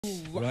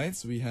Right,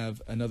 so we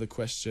have another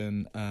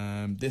question.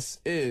 This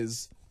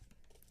is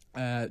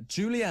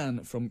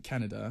Julianne from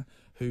Canada,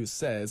 who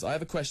says, I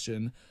have a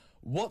question.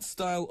 What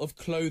style of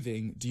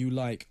clothing do you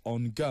like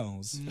on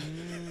girls?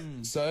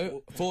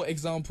 So, for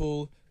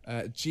example,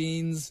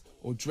 jeans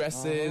or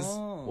dresses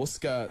or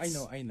skirts.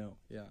 I know.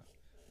 Yeah.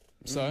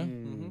 So,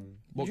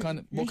 what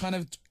kind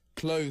of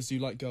clothes do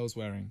you like girls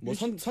wearing? 뭐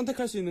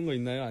선택할 수 있는 거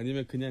있나요?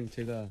 아니면 그냥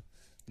제가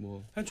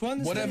뭐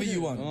좋아하는 Whatever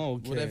you want.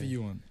 okay. Whatever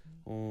you want.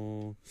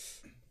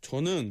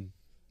 저는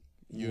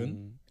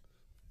윤?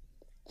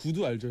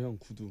 구두 알죠, 형?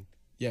 구두.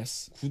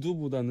 Yes.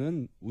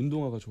 구두보다는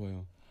운동화가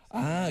좋아요.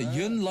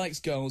 Yun likes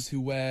girls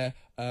who wear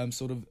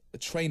sort of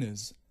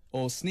trainers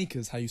or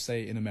sneakers, how you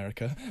say it in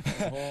America.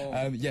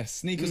 Yes,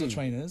 sneakers or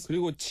trainers.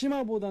 그리고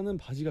치마보다는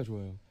바지가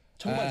좋아요.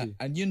 청바지.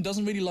 And Yun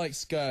doesn't really like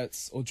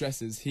skirts or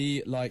dresses.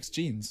 He likes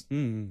jeans.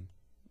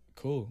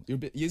 Cool.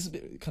 He's a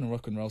bit kind of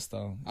rock and roll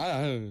style.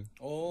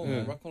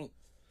 락콘.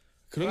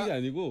 그런 게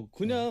아니고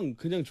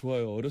그냥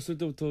좋아요. 어렸을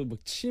때부터 막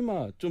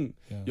치마 좀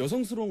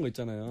여성스러운 거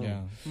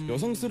있잖아요.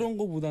 여성스러운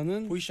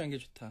거보다는 보이시한 게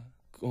좋다.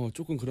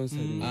 조금 그런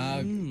스타일이에요.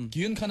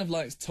 Yun kind of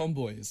likes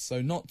tomboys, so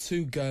not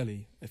too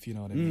girly, if you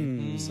know what I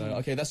mean. So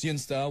okay, that's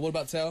Yun's style. What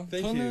about Tail?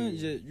 저는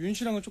이제 윤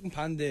씨랑은 조금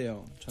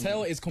반대예요.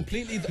 Tail is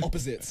completely the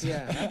opposite.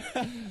 Yeah.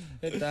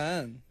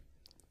 일단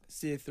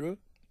see through.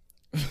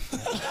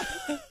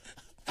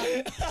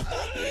 왜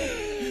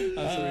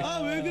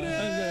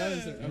그래?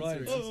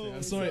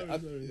 I'm sorry. I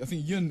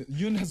think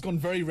Yun has gone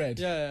very red.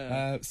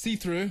 Yeah. See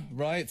through,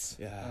 right?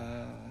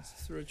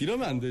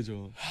 이러면 안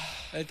되죠.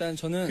 일단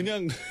저는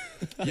그냥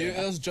It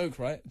was a joke,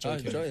 right?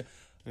 Joking.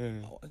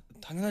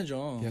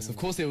 당연하죠. Yes, of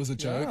course it was a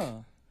joke.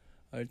 Yeah.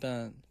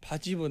 일단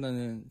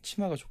바지보다는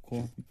치마가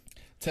좋고.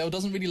 Tail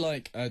doesn't really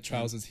like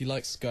trousers. He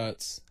likes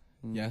skirts.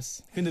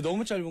 Yes. 근데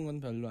너무 짧은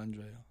건 별로 안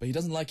좋아해요. But he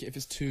doesn't like it if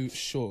it's too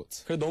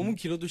short. 그래 너무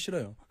길어도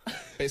싫어요.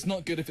 But it's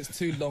not good if it's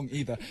too long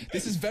either.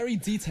 This is very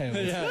detailed.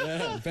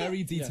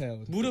 Very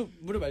detailed.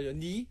 무릎 알죠?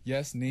 니?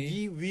 Yes, knee.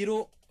 니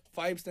위로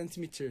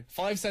 5cm.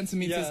 5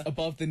 centimeters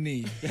above the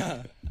knee.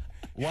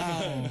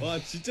 Wow. 와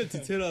진짜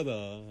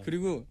디테일하다.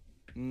 그리고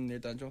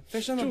일단 좀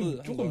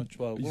패셔너블한 거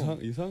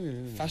좋아하고. 이상해.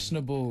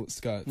 Fashionable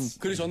skirts.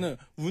 그리고 저는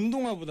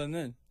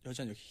운동화보다는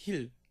여자는 여기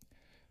힐.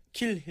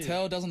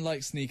 Tail doesn't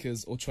like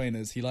sneakers or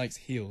trainers. He likes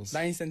heels.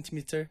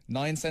 9cm.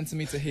 9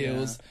 centimeter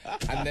heels.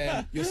 And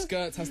then your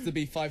skirt has to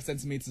be 5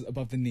 centimeters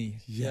above the knee.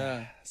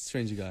 Yeah.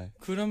 Strange guy.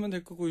 그러면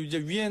될 거고 이제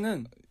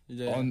위에는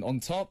이제 on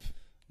top.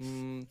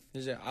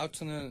 이제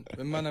아우터는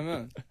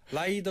웬만하면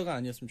라이더가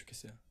아니었으면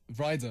좋겠어요.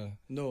 Rider.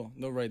 No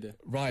rider.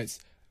 Right.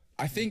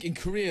 I think in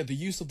Korea the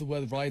use of the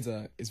word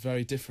rider is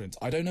very different.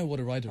 I don't know what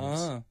a rider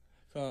is.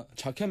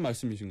 자켓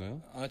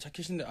말씀이신가요?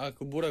 자켓인데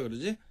그 뭐라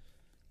그러지?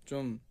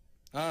 좀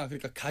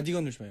그러니까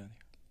가디건을 좋아해요.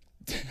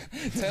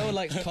 Tail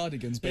likes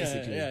cardigans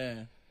basically.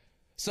 Yeah.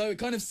 So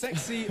kind of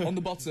sexy on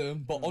the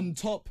bottom, but on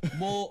top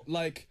more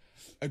like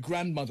a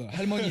grandmother,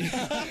 할머니.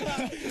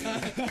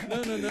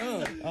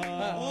 No.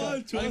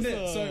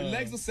 좋았어. So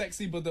legs are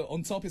sexy, but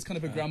on top is kind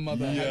of a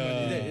grandmother.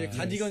 할머니.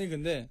 가디건이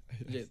근데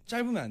이제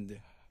짧으면 안 돼.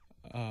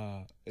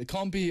 It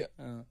can't be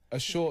a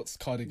short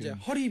cardigan. 이제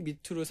허리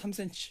밑으로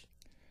 3cm.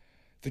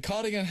 The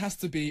cardigan has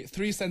to be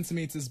 3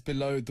 centimeters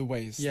below the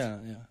waist. Yeah.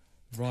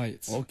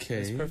 Right.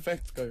 Okay. It's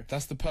perfect girl.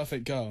 That's the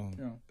perfect girl.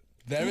 Yeah.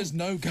 There is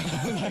no girl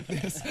like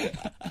this.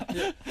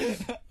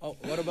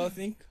 What about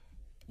think?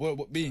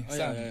 What me?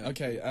 Sam. Yeah.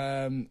 Okay.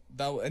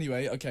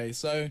 Anyway. Okay.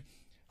 So,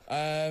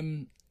 I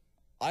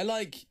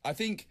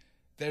think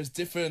there's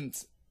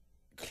different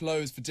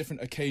clothes for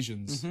different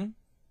occasions.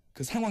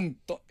 그 상황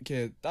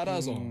이렇게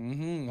따라서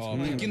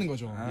바뀌는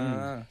거죠.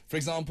 For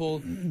example,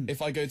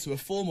 if I go to a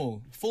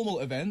formal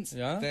event,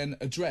 then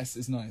a dress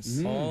is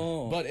nice.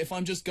 But if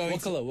I'm just going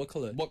What color?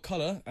 What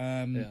color?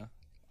 I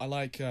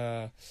like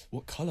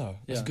what color?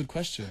 That's a good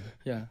question.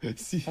 Yeah.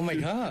 Oh my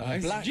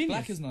god.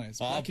 Black is nice.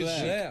 Black is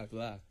chic.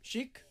 Black.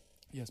 Chic?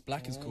 Yes,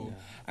 black is cool.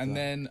 And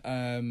then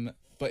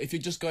but if you're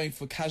just going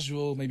for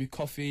casual, maybe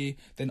coffee,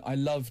 then I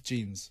love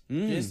jeans.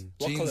 Yes.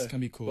 Jeans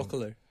can be cool. What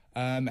color?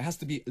 It has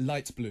to be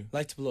light blue.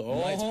 Light blue.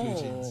 Light blue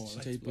jeans.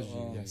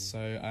 Yes. So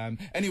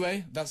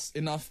anyway, that's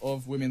enough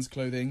of women's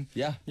clothing.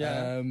 Yeah.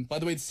 By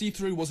the way,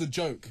 see-through was a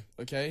joke.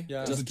 Okay.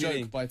 Yeah. It was Just a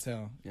kidding. joke by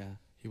Tail. Yeah.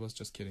 He was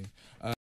just kidding.